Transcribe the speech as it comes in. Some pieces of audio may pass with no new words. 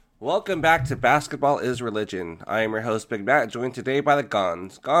Welcome back to Basketball is Religion. I am your host, Big Matt, joined today by the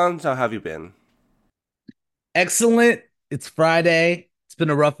Gons. Gons, how have you been? Excellent. It's Friday. It's been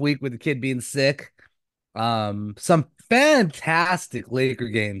a rough week with the kid being sick. Some fantastic Laker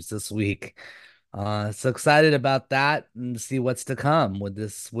games this week. So excited about that and see what's to come with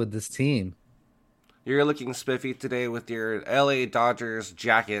this team. You're looking spiffy today with your LA Dodgers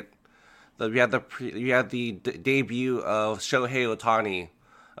jacket. We had the debut of Shohei Ohtani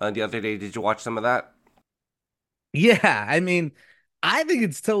the other day. Did you watch some of that? Yeah, I think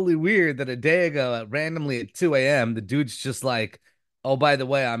it's totally weird that a day ago randomly at 2 a.m. the dude's just like, "Oh, by the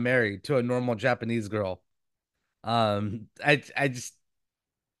way, I'm married to a normal Japanese girl." I just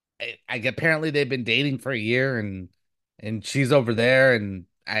I apparently they've been dating for a year and she's over there and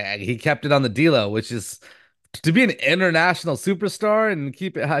he kept it on the D-Lo, which is to be an international superstar and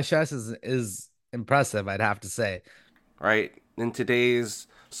keep it hush hush is impressive, I'd have to say. Right? In today's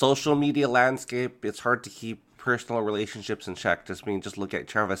social media landscape, it's hard to keep personal relationships in check. Just look at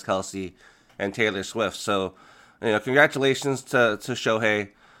Travis Kelsey and Taylor Swift. So, congratulations to Shohei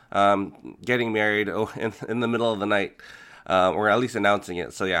getting married in the middle of the night, or at least announcing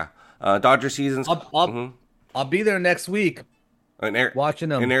it. So yeah, Dodger seasons I'll I'll mhm, I'll be there next week in,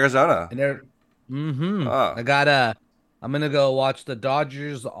 watching in them. Arizona. And they're Oh, I'm gonna go watch the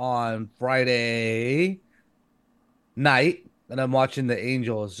Dodgers on Friday night, and I'm watching the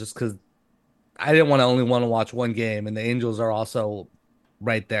Angels just because I didn't only want to watch one game, and the Angels are also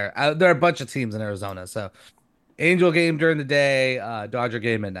right there. There are a bunch of teams in Arizona, so Angel game during the day, Dodger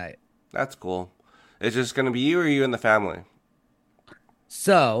game at night. that's cool. It's just gonna be you or you and the family.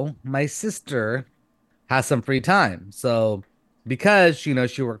 So my sister has some free time, so because she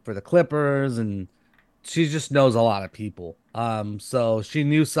worked for the Clippers and she just knows a lot of people. So she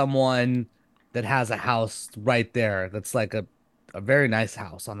knew someone that has a house right there that's like a very nice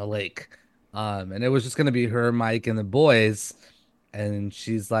house on the lake. And it was just gonna be her, Mike, and the boys. And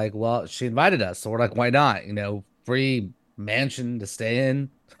she's like, well, she invited us. So we're like, why not? Free mansion to stay in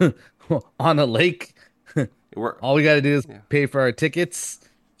on a lake. We're All we gotta do is yeah. pay for our tickets.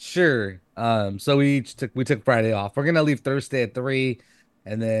 Sure. So we took Friday off. We're gonna leave Thursday at 3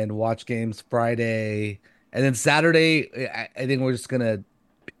 and then watch games Friday. And then Saturday, I think we're just gonna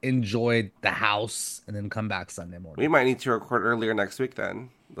enjoy the house and then come back Sunday We morning. might need to record earlier next week then.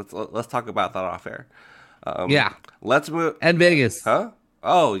 Let's talk about that off air. Um, Yeah. let's move. And Vegas. Huh?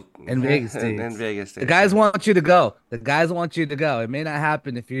 Oh, And Vegas in dates. Vegas The states. guys Yeah. want you to go. The guys want you to go. It may not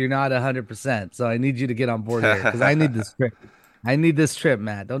happen if you're not 100%. So I need you to get on board here because I need this trip. I need this trip,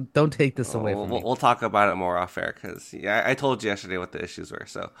 Matt. Don't take this away We'll, from we'll me. we'll talk about it more off air because yeah, I told you yesterday what the issues were.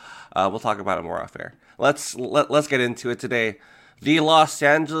 So we'll talk about it more off air. Let's get into it today. The Los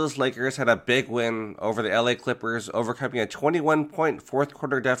Angeles Lakers had a big win over the LA Clippers, overcoming a 21-point fourth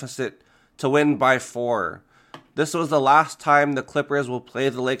quarter deficit to win by 4. This was the last time the Clippers will play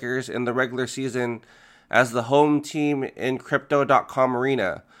the Lakers in the regular season as the home team in Crypto.com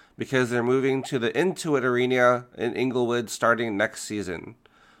Arena because they're moving to the Intuit Arena in Inglewood starting next season.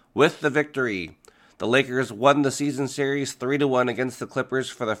 With the victory, the Lakers won the season series 3-1 against the Clippers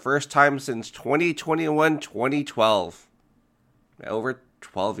for the first time since 2021-2012. Over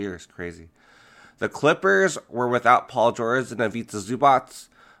 12 years, crazy. The Clippers were without Paul George and Ivica Zubac,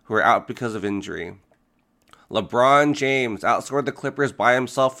 who were out because of injury. LeBron James outscored the Clippers by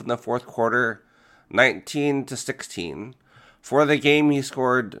himself in the fourth quarter, 19-16. For the game,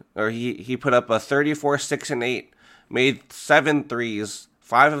 he put up a 34, 6 and 8, made 7 threes,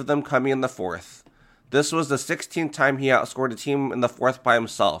 5 of them coming in the fourth. This was the 16th time he outscored a team in the fourth by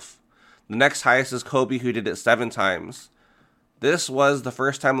himself. The next highest is Kobe, who did it 7 times. This was the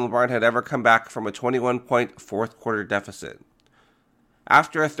first time LeBron had ever come back from a 21-point fourth quarter deficit.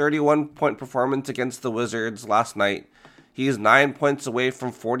 After a 31-point performance against the Wizards last night, he is 9 points away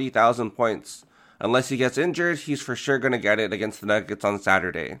from 40,000 points. Unless he gets injured, he's for sure going to get it against the Nuggets on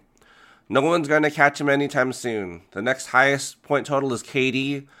Saturday. No one's going to catch him anytime soon. The next highest point total is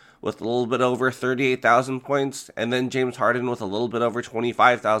KD with a little bit over 38,000 points, and then James Harden with a little bit over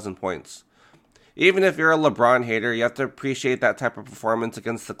 25,000 points. Even if you're a LeBron hater, you have to appreciate that type of performance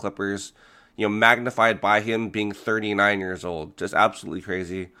against the Clippers, magnified by him being 39 years old. Just absolutely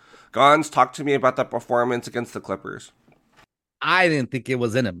crazy. Gons, talk to me about that performance against the Clippers. I didn't think it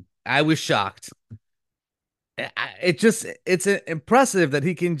was in him. I was shocked. It's impressive that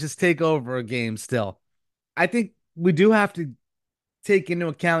he can just take over a game still. I think we do have to take into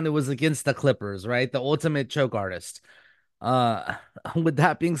account it was against the Clippers, right? The ultimate choke artist. Uh, with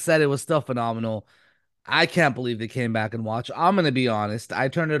that being said, it was still phenomenal. I can't believe they came back and watched. I'm gonna be honest. I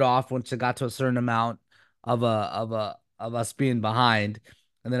turned it off once it got to a certain amount of us being behind.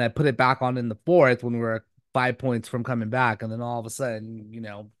 and then I put it back on in the fourth when we were 5 points from coming back, and then all of a sudden,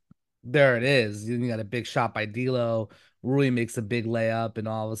 there it is. You got a big shot by D'Lo. Rui makes a big layup, and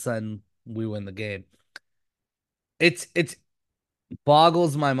all of a sudden we win the game. It's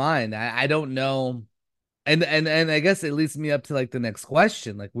boggles my mind. I don't know. And I guess it leads me up to like the next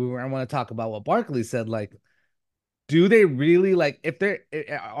question. Like I want to talk about what Barkley said. Like, do they really like if they're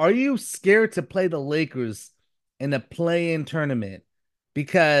are you scared to play the Lakers in a play-in tournament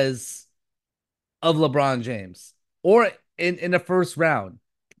because of LeBron James or in the first round?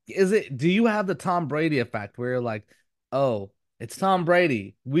 Do you have the Tom Brady effect where you're like, oh, it's Tom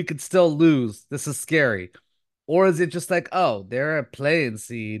Brady. We could still lose. This is scary. Or is it just like, oh, they're a playing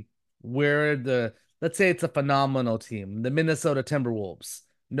seed. Let's say it's a phenomenal team, the Minnesota Timberwolves.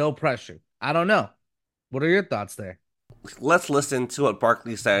 No pressure. I don't know. What are your thoughts there? Let's listen to what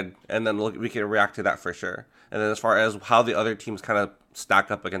Barkley said, and then we can react to that for sure. And then as far as how the other teams kind of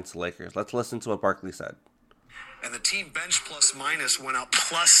stack up against the Lakers, let's listen to what Barkley said. And the team bench plus minus went up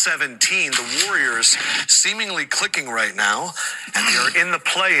plus 17. The Warriors seemingly clicking right now, and they are in the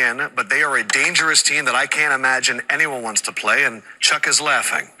play-in, but they are a dangerous team that I can't imagine anyone wants to play, and Chuck is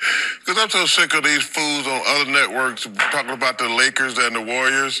laughing. Because I'm so sick of these fools on other networks talking about the Lakers and the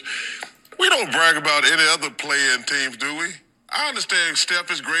Warriors. We don't brag about any other play-in teams, do we? I understand Steph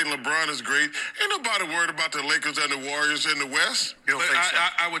is great and LeBron is great. Ain't nobody worried about the Lakers and the Warriors in the West. You don't think so?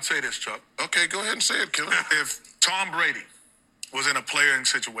 I would say this, Chuck. Okay, go ahead and say it, Killer. If Tom Brady was in a playing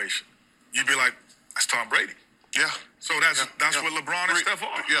situation, you'd be like, that's Tom Brady. Yeah. So that's what LeBron and Steph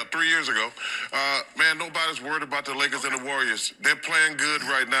are. Yeah, 3 years ago. Man, nobody's worried about the Lakers and the Warriors. They're playing good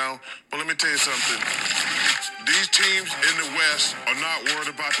right now. But let me tell you something. These teams in the West are not worried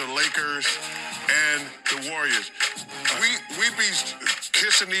about the Lakers and the Warriors. We be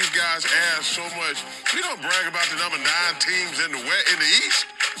kissing these guys' ass so much. We don't brag about the number 9 teams in the West, in the East.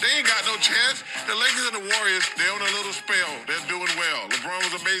 They ain't got no chance. The Lakers and the Warriors, they're on a little spell. They're doing well. LeBron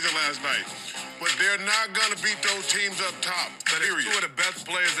was amazing last night. But they're not going to beat those teams up top. But it's two of the best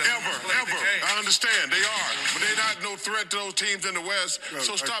players that ever. I understand. They are. But they're not no threat to those teams in the West.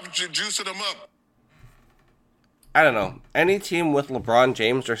 So stop juicing them up. I don't know. Any team with LeBron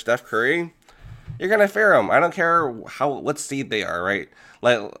James or Steph Curry, you're going to fear them. I don't care what seed they are, right?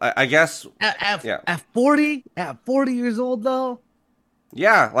 Like, I guess. At 40 years old, though?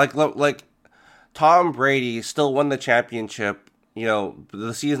 Yeah. Like Tom Brady still won the championship.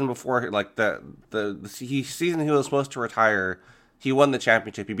 The season before, like the season he was supposed to retire, he won the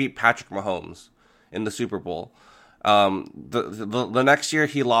championship. He beat Patrick Mahomes in the Super Bowl. The next year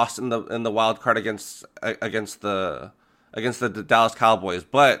he lost in the wild card against the Dallas Cowboys.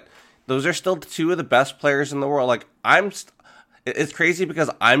 But those are still two of the best players in the world. Like it's crazy because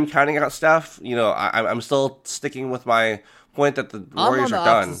I'm counting out Steph. I'm still sticking with my point that the Warriors are done. I'm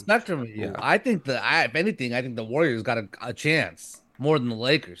on the opposite spectrum with you. Yeah. I think if anything, I think the Warriors got a chance more than the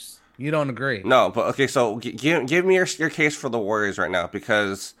Lakers. You don't agree? No, but okay. So give me your case for the Warriors right now,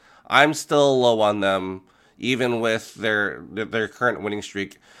 because I'm still low on them, even with their current winning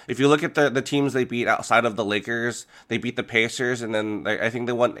streak. If you look at the teams they beat outside of the Lakers, they beat the Pacers, and then I think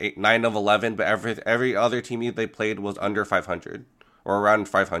they won 9 of 11. But every other team they played was under 500 or around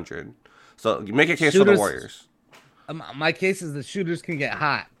 500. So make a case for the Warriors. My case is the shooters can get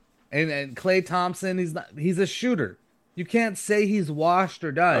hot, and Klay Thompson, he's a shooter. You can't say he's washed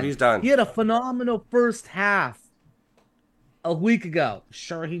or done. Oh, he's done. He had a phenomenal first half a week ago.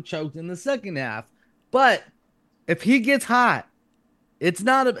 Sure, he choked in the second half, but if he gets hot,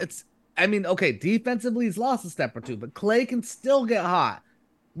 okay, defensively he's lost a step or two, but Klay can still get hot.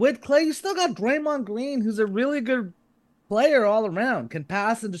 With Klay, you still got Draymond Green, who's a really good player all around, can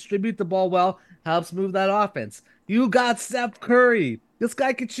pass and distribute the ball well, helps move that offense. You got Steph Curry. This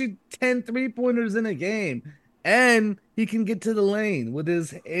guy can shoot 10 3-pointers in a game, and he can get to the lane with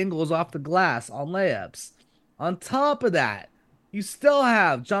his angles off the glass on layups. On top of that, you still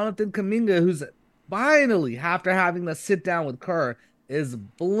have Jonathan Kuminga, who's finally, after having to sit down with Kerr, is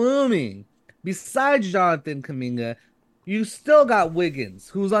blooming. Besides Jonathan Kuminga, you still got Wiggins,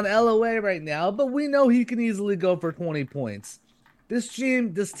 who's on LOA right now, but we know he can easily go for 20 points. This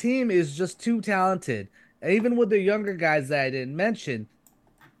team is just too talented. And even with the younger guys that I didn't mention,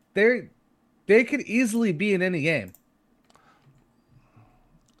 they could easily be in any game.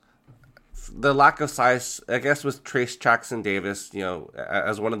 The lack of size, I guess, with Trace Jackson Davis,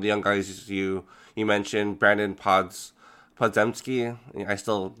 as one of the young guys you mentioned, Brandon Podziemski.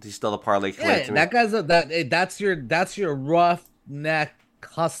 He's still a parlay killer. Yeah, that guy's that's your rough neck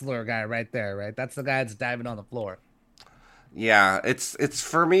hustler guy right there, right? That's the guy that's diving on the floor. Yeah, it's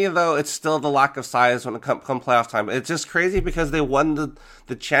for me though. It's still the lack of size when it come playoff time. It's just crazy because they won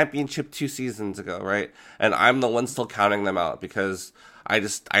the championship 2 seasons ago, right? And I'm the one still counting them out because I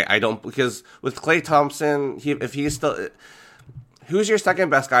don't, because with Klay Thompson, if he's still, who's your second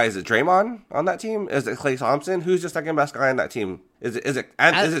best guy? Is it Draymond on that team? Is it Klay Thompson? Who's your second best guy on that team? Is it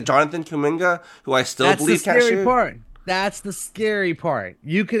Jonathan Kuminga, who I still believe can't shoot? That's the scary part. That's the scary part.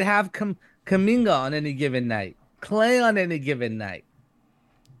 You could have Kuminga on any given night, Klay on any given night,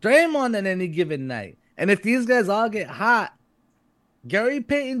 Draymond on any given night. And if these guys all get hot, Gary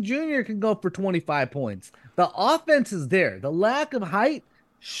Payton Jr. can go for 25 points. The offense is there. The lack of height,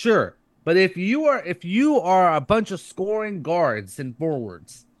 sure. But if you are a bunch of scoring guards and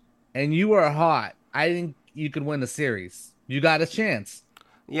forwards and you are hot, I think you could win the series. You got a chance.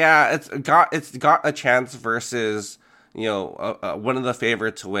 Yeah, it's got a chance versus, one of the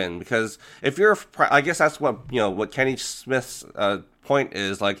favorites to win, because if you're, I guess that's what Kenny Smith's point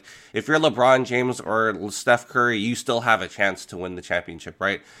is, like, if you're LeBron James or Steph Curry, you still have a chance to win the championship,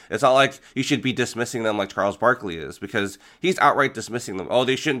 right? It's not like you should be dismissing them like Charles Barkley is, because he's outright dismissing them. Oh,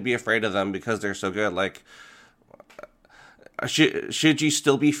 they shouldn't be afraid of them because they're so good. Like, should you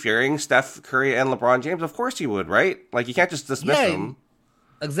still be fearing Steph Curry and LeBron James? Of course you would, right? Like, you can't just dismiss them.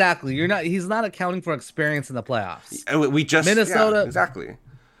 Exactly. He's not accounting for experience in the playoffs. Minnesota. Yeah, exactly.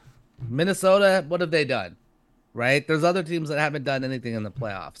 Minnesota, what have they done? Right? There's other teams that haven't done anything in the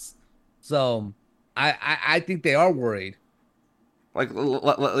playoffs. So I think they are worried. Like,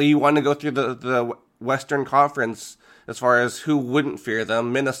 you want to go through the Western Conference as far as who wouldn't fear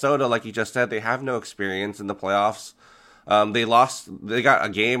them. Minnesota, like you just said, they have no experience in the playoffs. They got a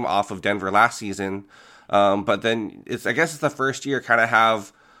game off of Denver last season. But then I guess it's the first year kind of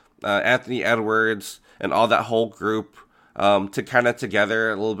have Anthony Edwards and all that whole group to kind of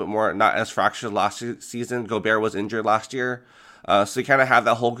together a little bit more, not as fractured last season. Gobert was injured last year. So you kind of have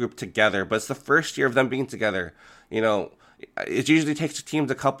that whole group together, but it's the first year of them being together. It usually takes teams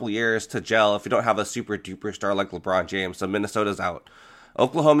a couple years to gel if you don't have a super duper star like LeBron James. So Minnesota's out.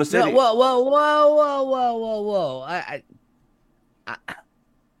 Oklahoma City. Whoa.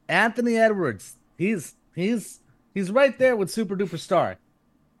 Anthony Edwards. He's right there with super duper star.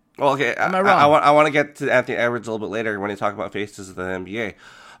 Well, okay. Am I wrong? I want to get to Anthony Edwards a little bit later when you talk about faces of the NBA.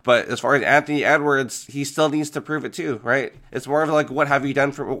 But as far as Anthony Edwards, he still needs to prove it too, right? It's more of like, what have you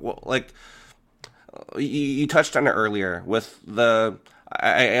done for, like, you touched on it earlier with the,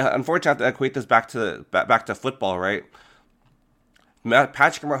 I unfortunately have to equate this back to football, right?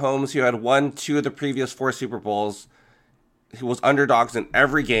 Patrick Mahomes, who had won 2 of the previous 4 Super Bowls, he was underdogs in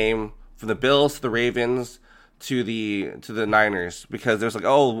every game, from the Bills to the Ravens to the Niners, because there's like,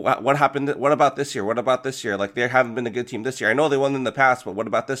 oh, what happened? What about this year? What about this year? Like, they haven't been a good team this year. I know they won in the past, but what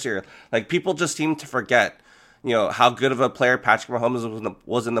about this year? Like, people just seem to forget, how good of a player Patrick Mahomes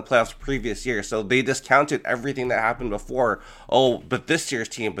was in the playoffs previous year. So they discounted everything that happened before. Oh, but this year's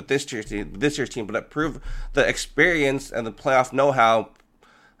team, but it proved the experience and the playoff know-how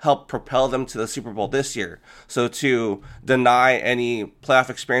help propel them to the Super Bowl this year. So to deny any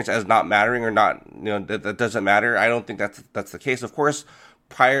playoff experience as not mattering, or not, that doesn't matter, I don't think that's the case. Of course,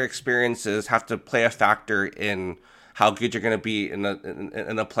 prior experiences have to play a factor in how good you're going to be in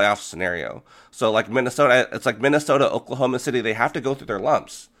a playoff scenario. So like Minnesota, it's like Minnesota, Oklahoma City, they have to go through their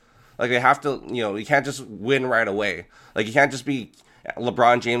lumps. Like, they have to, you can't just win right away. Like, you can't just be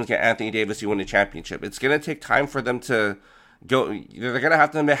LeBron James, get Anthony Davis, you win a championship. It's going to take time for them to go. They're going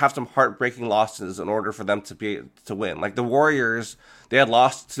to have some heartbreaking losses in order for them to win. Like the Warriors, they had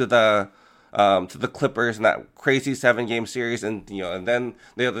lost to the Clippers in that crazy 7-game series, and then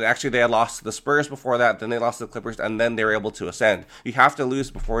they had lost to the Spurs before that. Then they lost to the Clippers, and then they were able to ascend. You have to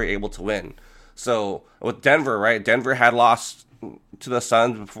lose before you're able to win. So with Denver, right? Denver had lost to the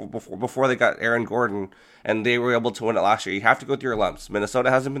Suns before they got Aaron Gordon, and they were able to win it last year. You have to go through your lumps.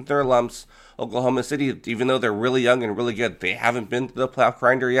 Minnesota hasn't been through their lumps. Oklahoma City, even though they're really young and really good, they haven't been to the playoff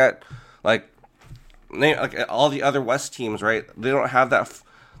grinder yet. Like all the other West teams, right? They don't have that.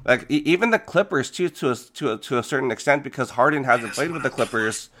 Like even the Clippers too, to a certain extent, because Harden hasn't played with the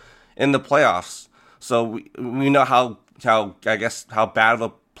Clippers in the playoffs. So we know how bad of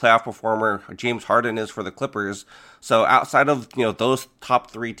a playoff performer James Harden is for the Clippers. So outside of those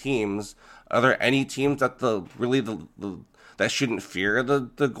top 3 teams, are there any teams that that shouldn't fear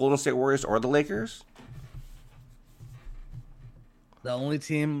the Golden State Warriors or the Lakers? The only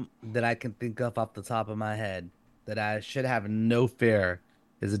team that I can think of off the top of my head that I should have no fear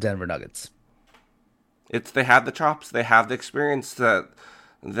is the Denver Nuggets. They have the chops, they have the experience they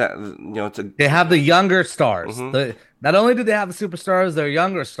have the younger stars. Mm-hmm. Not only do they have the superstars, they're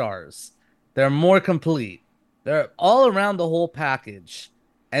younger stars. They're more complete. They're all around the whole package,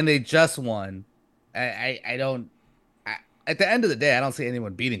 and they just won. I don't. At the end of the day, I don't see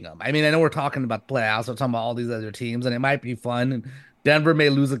anyone beating them. I mean, I know we're talking about playoffs, we're talking about all these other teams, and it might be fun. And Denver may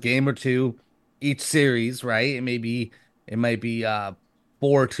lose a game or two each series, right? It might be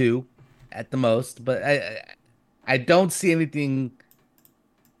 4-2 at the most, but I don't see anything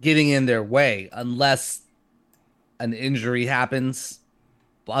getting in their way unless an injury happens.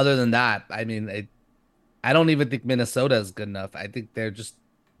 Other than that, I mean, I don't even think Minnesota is good enough. I think they're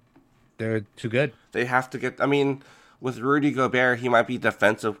too good. They have to get. I mean, with Rudy Gobert, he might be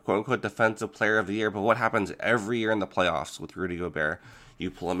defensive, quote unquote, defensive player of the year. But what happens every year in the playoffs with Rudy Gobert?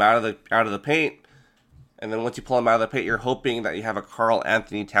 You pull him out of the paint, and then once you pull him out of the paint, you're hoping that you have a Karl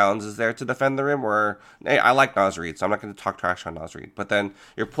Anthony Towns is there to defend the rim. Or hey, I like Naz Reid, so I'm not going to talk trash on Naz Reid. But then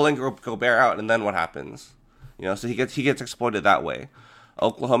you're pulling Gobert out, and then what happens? So he gets exploited that way.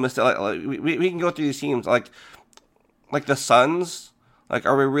 Oklahoma still we can go through these teams like the Suns. Like,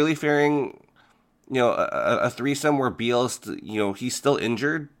 are we really fearing a threesome where Beal's he's still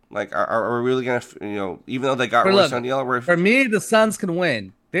injured? Like, are we really gonna even though they got Royce O'Neal, for me the Suns can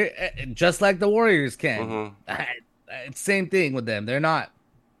win. They're just like the Warriors can. It's same thing with them.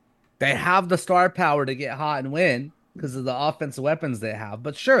 They have the star power to get hot and win because of the offensive weapons they have.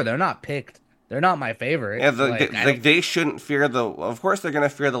 But sure, they're not picked. They're not my favorite. Yeah, they shouldn't fear of course they're going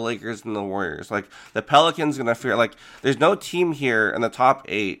to fear the Lakers and the Warriors. Like, the Pelicans going to fear, like, there's no team here in the top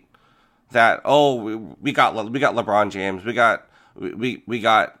 8 that, we got LeBron James. We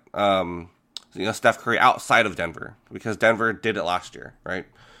got Steph Curry outside of Denver, because Denver did it last year, right?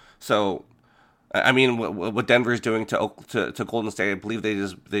 So, I mean, what Denver's doing to Golden State, I believe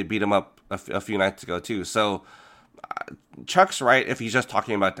they beat them up a few nights ago too. So, Chuck's right if he's just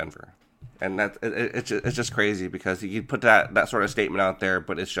talking about Denver. And it's just crazy because you put that sort of statement out there,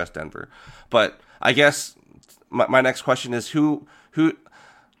 but it's just Denver. But I guess my next question is who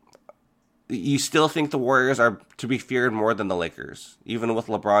you still think the Warriors are to be feared more than the Lakers, even with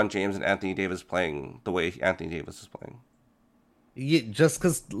LeBron James and Anthony Davis playing the way Anthony Davis is playing? Yeah, just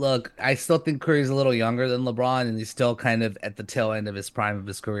because, look, I still think Curry's a little younger than LeBron, and he's still kind of at the tail end of his prime of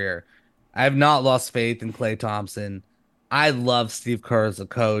his career. I have not lost faith in Klay Thompson. I love Steve Kerr as a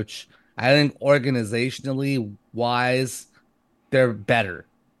coach. I think organizationally wise, they're better.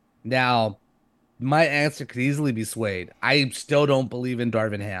 Now, my answer could easily be swayed. I still don't believe in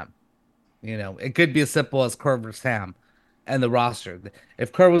Darvin Ham. It could be as simple as Kerr versus Ham and the roster.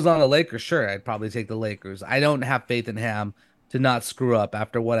 If Kerr was on the Lakers, sure, I'd probably take the Lakers. I don't have faith in Ham to not screw up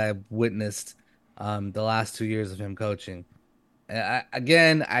after what I've witnessed the last 2 years of him coaching.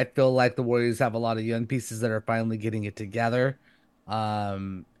 I feel like the Warriors have a lot of young pieces that are finally getting it together.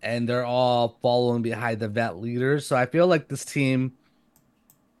 And they're all following behind the vet leaders. So I feel like this team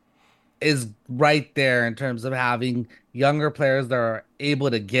is right there in terms of having younger players that are able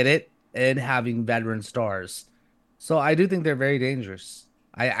to get it and having veteran stars. So I do think they're very dangerous.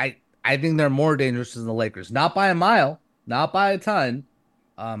 I think they're more dangerous than the Lakers. Not by a mile, not by a ton.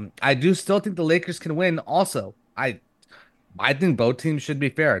 I do still think the Lakers can win also. I think both teams should be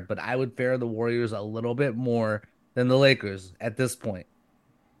fair, but I would fare the Warriors a little bit more than the Lakers at this point.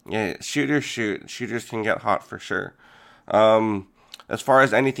 Yeah, shooters shoot. Shooters can get hot for sure. As far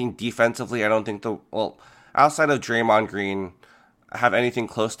as anything defensively, I don't think outside of Draymond Green, have anything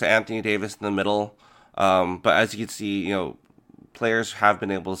close to Anthony Davis in the middle. But as you can see, players have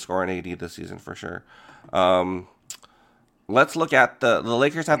been able to score an AD this season for sure. Let's look at the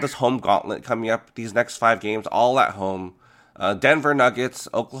Lakers have this home gauntlet coming up. These next 5 games, all at home. Denver Nuggets,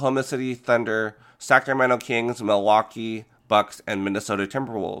 Oklahoma City Thunder, Sacramento Kings, Milwaukee Bucks, and Minnesota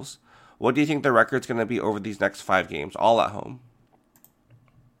Timberwolves. What do you think the record's going to be over these next 5 games, all at home?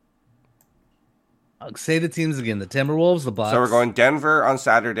 Say the teams again. The Timberwolves, the Bucks. So we're going Denver on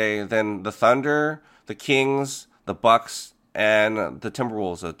Saturday, then the Thunder, the Kings, the Bucks, and the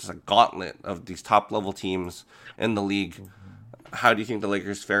Timberwolves. It's a gauntlet of these top-level teams in the league. How do you think the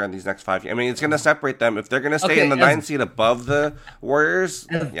Lakers fare in these next 5 games? I mean, it's going to separate them. If they're going to stay in the 9th seed above the Warriors,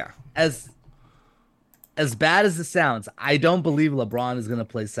 yeah. As bad as it sounds, I don't believe LeBron is going to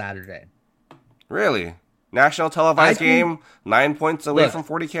play Saturday. Really? National televised game, 9 points away from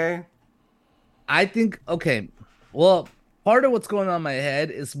 40K? I think, okay, well, part of what's going on in my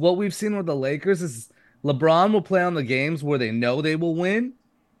head is what we've seen with the Lakers is LeBron will play on the games where they know they will win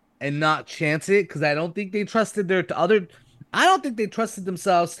and not chance it, because I don't think they trusted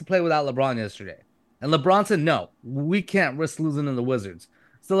themselves to play without LeBron yesterday. And LeBron said, no, we can't risk losing to the Wizards.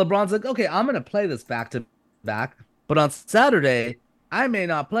 So LeBron's like, okay, I'm going to play this back to back, but on Saturday, I may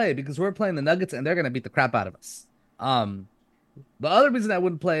not play because we're playing the Nuggets and they're going to beat the crap out of us. The other reason I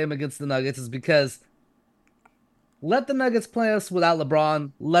wouldn't play him against the Nuggets is because let the Nuggets play us without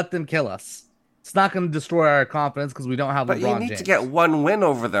LeBron. Let them kill us. It's not going to destroy our confidence because we don't have But you LeBron need to James. get one win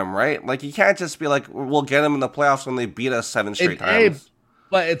over them, right? Like you can't just be like, we'll get them in the playoffs when they beat us 7 straight times.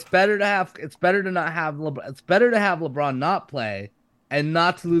 But it's better to have. It's better to not have. It's better to have LeBron not play and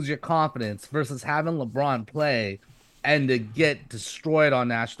not to lose your confidence versus having LeBron play and to get destroyed on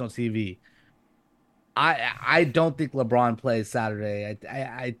national TV. I don't think LeBron plays Saturday.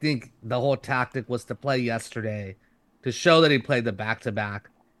 I think the whole tactic was to play yesterday, to show that he played the back to back,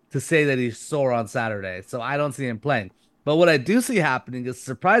 to say that he's sore on Saturday. So I don't see him playing. But what I do see happening is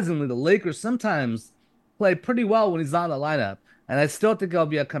surprisingly the Lakers sometimes play pretty well when he's not in the lineup, and I still think it'll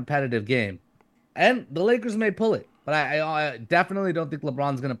be a competitive game. And the Lakers may pull it, but I definitely don't think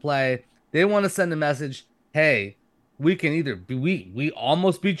LeBron's gonna play. They want to send a message, hey, we can either be, we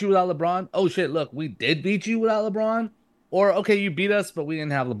almost beat you without LeBron. Oh shit, look, we did beat you without LeBron. Or okay, you beat us, but we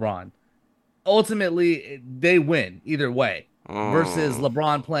didn't have LeBron. Ultimately, they win either way versus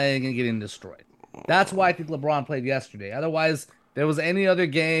LeBron playing and getting destroyed. That's why I think LeBron played yesterday. Otherwise, there was any other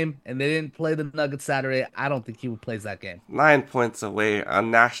game and they didn't play the Nuggets Saturday, I don't think he would play that game. 9 points away on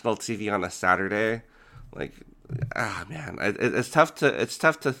national TV on a Saturday, like, man, it's tough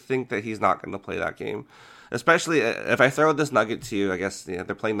to think that he's not going to play that game. Especially if I throw this nugget to you, I guess they're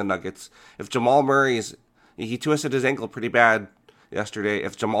playing the Nuggets. If Jamal he twisted his ankle pretty bad yesterday.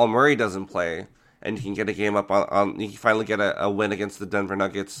 If Jamal Murray doesn't play and you can get a game up you can finally get a win against the Denver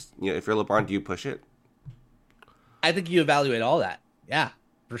Nuggets. If you're LeBron, do you push it? I think you evaluate all that. Yeah,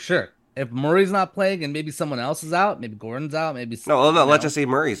 for sure. If Murray's not playing and maybe someone else is out, maybe Gordon's out, maybe no. Let's just say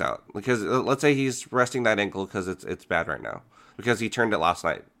Murray's out because let's say he's resting that ankle because it's bad right now because he turned it last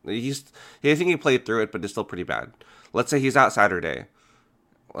night. I think he played through it, but it's still pretty bad. Let's say he's out Saturday,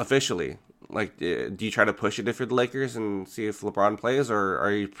 officially. Like, do you try to push it if you're the Lakers and see if LeBron plays, or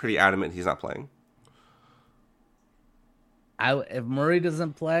are you pretty adamant he's not playing? If Murray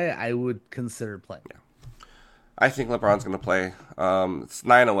doesn't play, I would consider playing. Yeah. I think LeBron's going to play. It's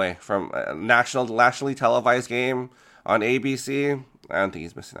 9 away from a nationally televised game on ABC. I don't think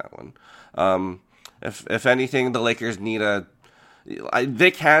he's missing that one. If anything, the Lakers need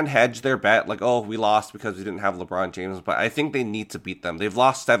they can hedge their bet, like, oh, we lost because we didn't have LeBron James, but I think they need to beat them. They've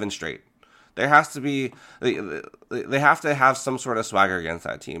lost 7 straight. There has to be they have to have some sort of swagger against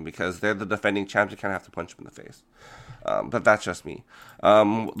that team because they're the defending champs. You kind of have to punch them in the face. But that's just me.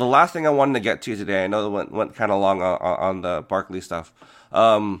 The last thing I wanted to get to today, I know it went kind of long on the Barkley stuff.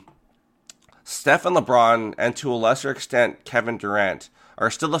 Steph and LeBron, and to a lesser extent Kevin Durant, are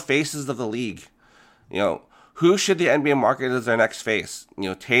still the faces of the league. Who should the NBA market as their next face?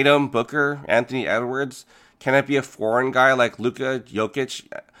 Tatum, Booker, Anthony Edwards. Can it be a foreign guy like Luka, Jokic,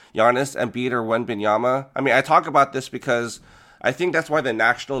 Giannis, Embiid, or Wembanyama? I mean, I talk about this because I think that's why the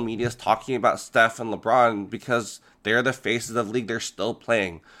national media is talking about Steph and LeBron, because they're the faces of the league. They're still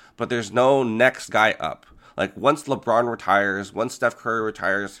playing, but there's no next guy up. Like, once LeBron retires, once Steph Curry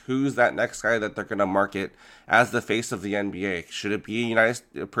retires, who's that next guy that they're going to market as the face of the NBA? Should it be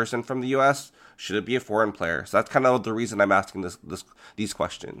a person from the U.S.? Should it be a foreign player? So that's kind of the reason I'm asking these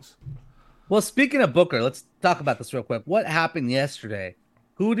questions. Well, speaking of Booker, let's talk about this real quick. What happened yesterday?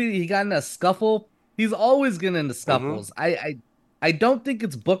 He got in a scuffle? He's always getting into scuffles. Mm-hmm. I don't think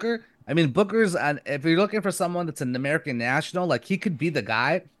it's Booker. I mean, Booker's, if you're looking for someone that's an American national, like, he could be the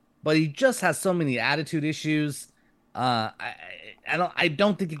guy, but he just has so many attitude issues. I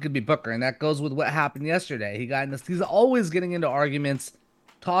don't think it could be Booker, and that goes with what happened yesterday. He's always getting into arguments,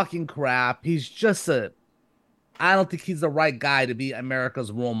 talking crap. I don't think he's the right guy to be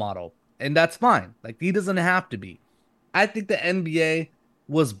America's role model, and that's fine. Like, he doesn't have to be. I think the NBA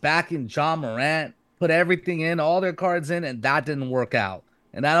was backing Ja Morant, put everything in, all their cards in, and that didn't work out.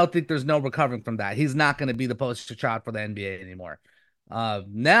 And I don't think there's no recovering from that. He's not going to be the poster child for the NBA anymore.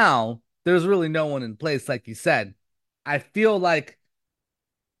 Now, there's really no one in place, like you said. I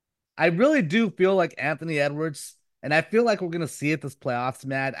really do feel like Anthony Edwards, and I feel like we're going to see it this playoffs,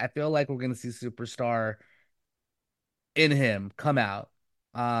 Matt. I feel like we're going to see superstar in him come out.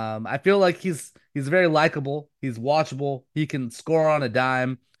 I feel like he's very likable. He's watchable. He can score on a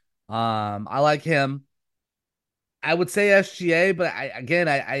dime. I like him. I would say SGA, but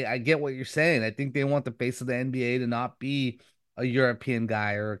I get what you're saying. I think they want the face of the NBA to not be a European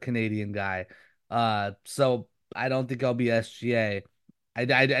guy or a Canadian guy. So I don't think I'll be SGA.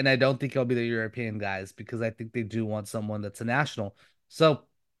 And I don't think I'll be the European guys because I think they do want someone that's a national. So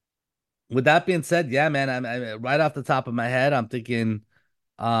with that being said, yeah, man, I'm right off the top of my head, I'm thinking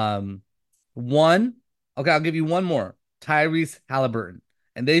one. Okay, I'll give you one more. Tyrese Halliburton.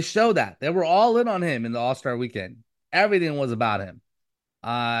 And they show that. They were all in on him in the All-Star weekend. Everything was about him.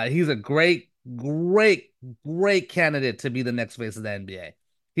 He's a great great, great candidate to be the next face of the NBA.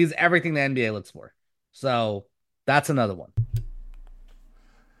 He's everything the NBA looks for. So that's another one.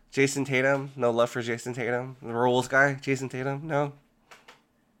 Jason Tatum, no love for Jason Tatum. The rules guy, Jason Tatum, no.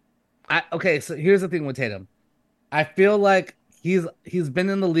 Okay, so here's the thing with Tatum. I feel like he's been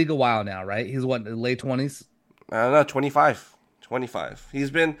in the league a while now, right? He's what, late 20s? I don't know, 25. 25.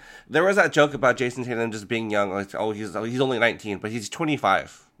 There was that joke about Jason Tatum just being young. Like, he's only 19, but he's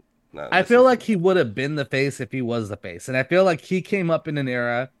 25. No, I feel like he would have been the face if he was the face. And I feel like he came up in an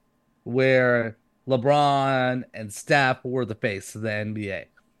era where LeBron and Steph were the face of the NBA.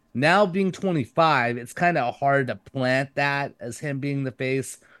 Now being 25, it's kind of hard to plant that as him being the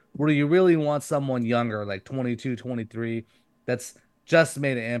face, where you really want someone younger, like 22, 23, that's just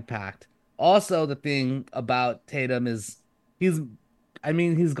made an impact. Also, the thing about Tatum is he's,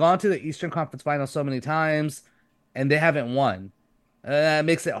 he's gone to the Eastern Conference Finals so many times and they haven't won. It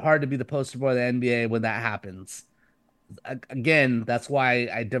makes it hard to be the poster boy of the NBA when that happens. Again, that's why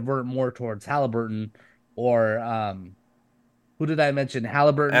I divert more towards Halliburton or who did I mention?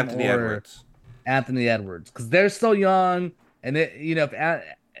 Halliburton Anthony or Edwards. Anthony Edwards, because they're still young, and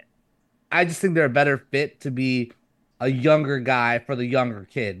I just think they're a better fit to be a younger guy for the younger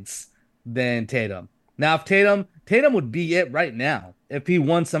kids than Tatum. Now, if Tatum would be it right now if he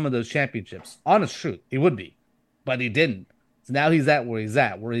won some of those championships. Honest truth, he would be, but he didn't. So now he's at, where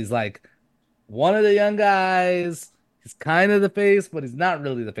he's like one of the young guys. He's kind of the face, but he's not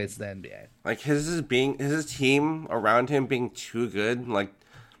really the face of the NBA. Like his team around him being too good. Like,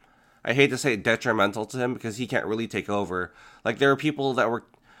 I hate to say it, detrimental to him because he can't really take over. Like, there were people that were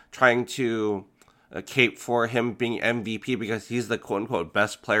trying to cape for him being MVP because he's the quote unquote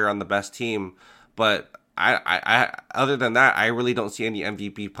best player on the best team. But I other than that, I really don't see any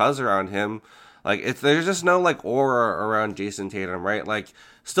MVP buzz around him. Like, there's just no like aura around Jason Tatum, right? Like,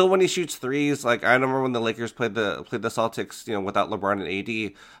 still when he shoots threes, like I remember when the Lakers played the Celtics, without LeBron and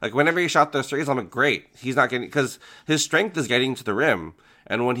AD. Like, whenever he shot those threes, I'm like, great, he's not getting, because his strength is getting to the rim,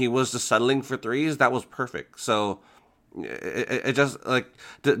 and when he was just settling for threes, that was perfect. So it just like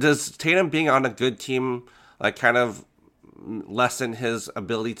does Tatum being on a good team like kind of lessen his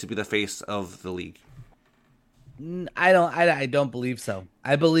ability to be the face of the league? I don't believe so.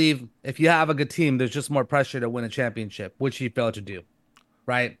 I believe if you have a good team, there's just more pressure to win a championship, which he failed to do.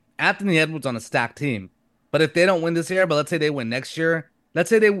 Right? Anthony Edwards on a stacked team. But if they don't win this year, but let's say they win next year, let's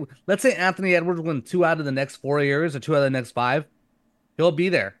say Anthony Edwards wins 2 out of the next 4 years or 2 out of the next 5, he'll be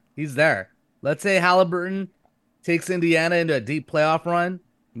there. He's there. Let's say Halliburton takes Indiana into a deep playoff run,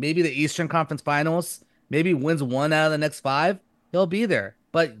 maybe the Eastern Conference Finals, maybe wins 1 out of the next 5, he'll be there.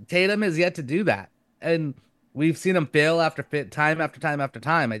 But Tatum has yet to do that. And we've seen him fail time after time after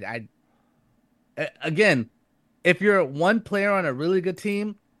time. Again, if you're one player on a really good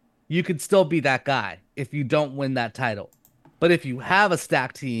team, you could still be that guy if you don't win that title. But if you have a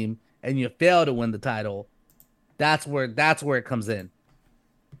stacked team and you fail to win the title, that's where it comes in.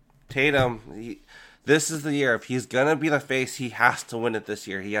 Tatum, this is the year. If he's gonna be the face, he has to win it this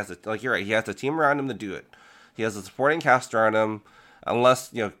year. He has you're right. He has a team around him to do it. He has a supporting cast around him.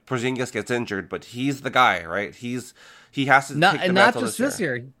 Unless Porzingis gets injured, but he's the guy, right? He has to take the not just this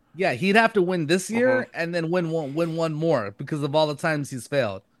year. Yeah, he'd have to win this year and then win one more because of all the times he's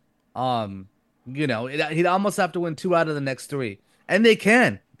failed. He'd almost have to win 2 out of the next 3, and they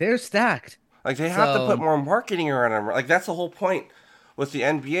can. They're stacked. Like, they have to put more marketing around him. Like, that's the whole point with the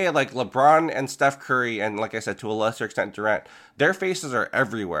NBA. Like, LeBron and Steph Curry, and like I said, to a lesser extent Durant, their faces are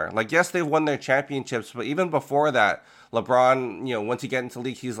everywhere. Like, yes, they've won their championships, but even before that, LeBron, once he get into the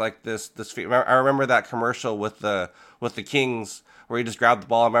league, he's like this. I remember that commercial with the Kings where he just grabbed the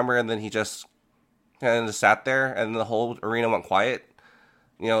ball, remember, and then he just kind of just sat there, and the whole arena went quiet.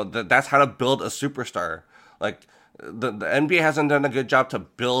 That's how to build a superstar. Like, the NBA hasn't done a good job to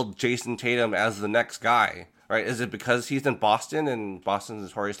build Jason Tatum as the next guy, right? Is it because he's in Boston and Boston's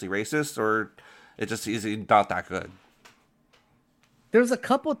notoriously racist, or is he not that good? There's a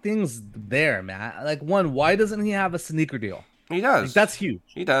couple things there, Matt. Like, one, why doesn't he have a sneaker deal? He does. Like, that's huge.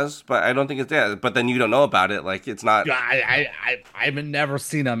 He does, but I don't think it's there. But then you don't know about it. Like, it's not. I've never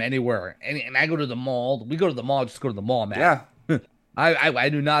seen him anywhere. And I go to the mall. We go to the mall. Just go to the mall, man. Yeah. I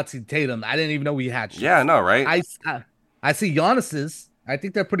do not see Tatum. I didn't even know he had shoes. Yeah, no, right? I see Giannis's. I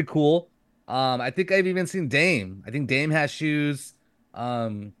think they're pretty cool. I think I've even seen Dame. I think Dame has shoes.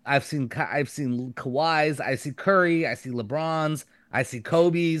 I've seen Kawhi's. I see Curry. I see LeBron's. I see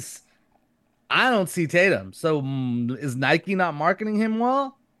Kobe's. I don't see Tatum. So is Nike not marketing him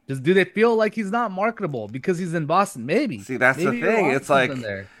well? Do they feel like he's not marketable because he's in Boston? Maybe. See, that's the thing. It's like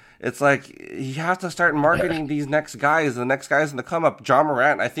it's like you have to start marketing these next guys, the next guys in the come up. John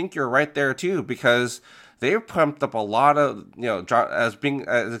Morant, I think you're right there too, because they pumped up a lot of, as being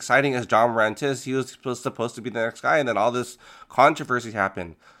as exciting as John Morant is, he was supposed to be the next guy, and then all this controversy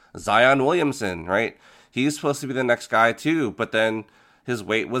happened. Zion Williamson, right? He's supposed to be the next guy too, but then his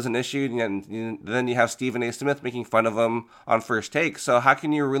weight was an issue, and then you have Stephen A. Smith making fun of him on First Take. So how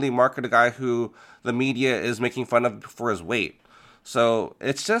can you really market a guy who the media is making fun of for his weight? So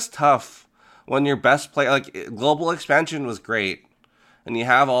it's just tough when your best player, like global expansion was great, and you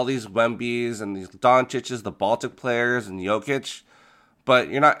have all these Wembys and these Doncic's, the Baltic players, and Jokic, but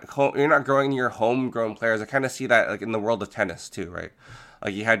you're not growing your homegrown players. I kind of see that like in the world of tennis too, right?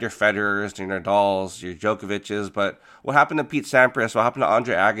 Like you had your Federers, your Nadals, your Djokovic's, but what happened to Pete Sampras? What happened to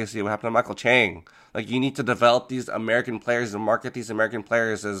Andre Agassi? What happened to Michael Chang? Like you need to develop these American players and market these American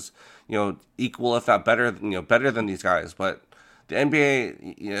players as equal, if not better, better than these guys. But the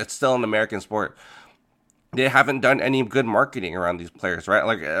NBA, it's still an American sport. They haven't done any good marketing around these players, right?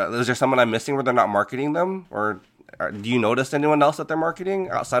 Like, is there someone I'm missing where they're not marketing them, or do you notice anyone else that they're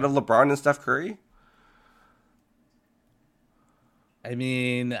marketing outside of LeBron and Steph Curry? I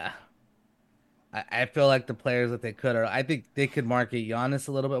mean, I feel like the players that they could I think they could market Giannis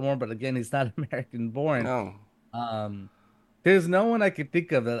a little bit more, but again, he's not American born. No. There's no one I could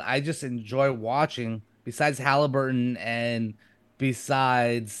think of that I just enjoy watching besides Halliburton and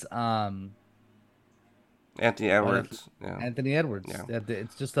besides Anthony Edwards. Yeah. Anthony Edwards. Yeah.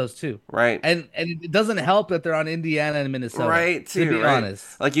 It's just those two. Right. And it doesn't help that they're on Indiana and Minnesota. Right, too, to be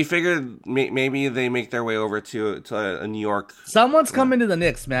honest. Like you figured maybe they make their way over to a New York. Someone's coming to the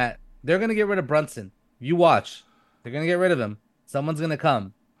Knicks, Matt. They're going to get rid of Brunson. You watch. They're going to get rid of him. Someone's going to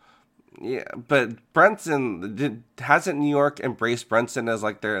come. Yeah, but Brunson, hasn't New York embraced Brunson as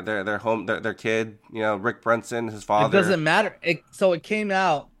like their home, their kid? Rick Brunson, his father. It doesn't matter. So it came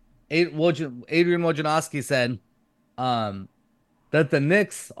out. Adrian Wojnarowski said that the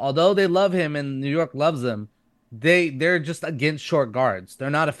Knicks, although they love him and New York loves him, they're just against short guards. They're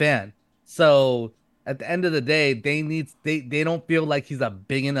not a fan. So at the end of the day, they don't feel like he's a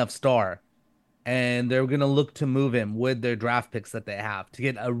big enough star, and they're gonna look to move him with their draft picks that they have to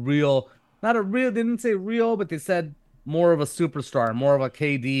get a real, not a real. They didn't say real, but they said more of a superstar, more of a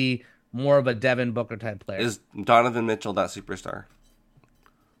KD, more of a Devin Booker type player. Is Donovan Mitchell that superstar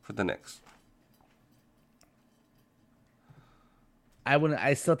for the Knicks?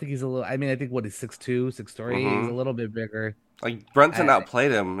 I still think he's a little. I mean, I think he's 6'2", 6'3". He's a little bit bigger. Like Brunson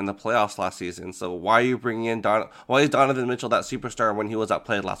outplayed him in the playoffs last season. So why are you bringing in why is Donovan Mitchell that superstar when he was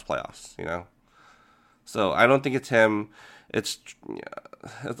outplayed last playoffs? So I don't think it's him. It's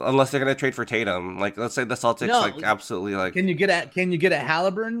unless they're gonna trade for Tatum. Like let's say the Celtics absolutely like. Can you get a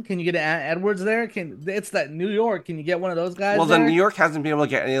Halliburton? Can you get a Edwards there? It's that New York? Can you get one of those guys? Well, then New York hasn't been able to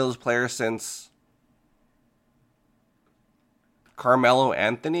get any of those players since Carmelo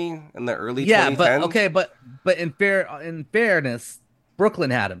Anthony in the early 2010s. But in fairness, Brooklyn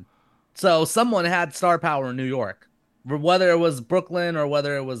had him. So someone had star power in New York. Whether it was Brooklyn or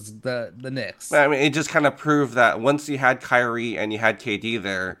whether it was the Knicks. I mean, it just kind of proved that once you had Kyrie and you had KD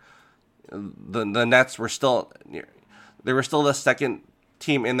there, the Nets were still the second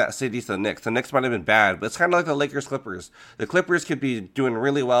team in that city to the Knicks. The Knicks might have been bad, but it's kind of like the Lakers Clippers. The Clippers could be doing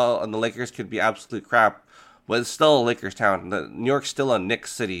really well, and the Lakers could be absolute crap. But it's still a Lakers town. New York's still a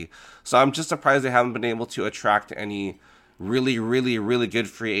Knicks city. So I'm just surprised they haven't been able to attract any really, really, really good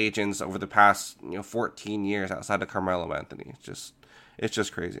free agents over the past 14 years outside of Carmelo Anthony. It's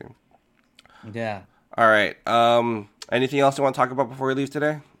just crazy. Yeah. All right. Anything else you want to talk about before we leave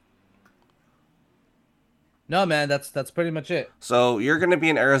today? No, man. That's pretty much it. So you're going to be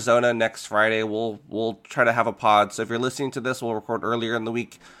in Arizona next Friday. We'll try to have a pod. So if you're listening to this, we'll record earlier in the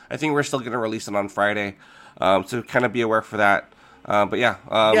week. I think we're still going to release it on Friday. So kind of be aware for that. But yeah.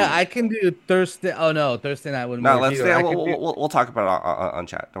 I can do Thursday. Oh no, Thursday night wouldn't work either. We'll talk about it on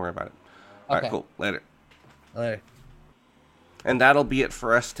chat. Don't worry about it. All right, cool. Later. And that'll be it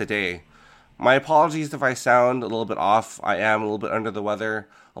for us today. My apologies if I sound a little bit off. I am a little bit under the weather,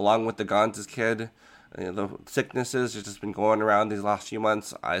 along with the Gonz's kid. The sicknesses have just been going around these last few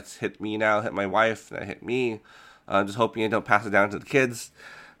months. It's hit me now, hit my wife, and it hit me. I'm just hoping I don't pass it down to the kids.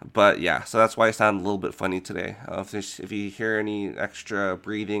 But yeah, so that's why I sound a little bit funny today. If you hear any extra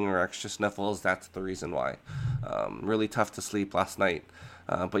breathing or extra sniffles, that's the reason why. Really tough to sleep last night.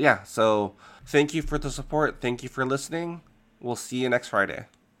 But yeah, so thank you for the support. Thank you for listening. We'll see you next Friday.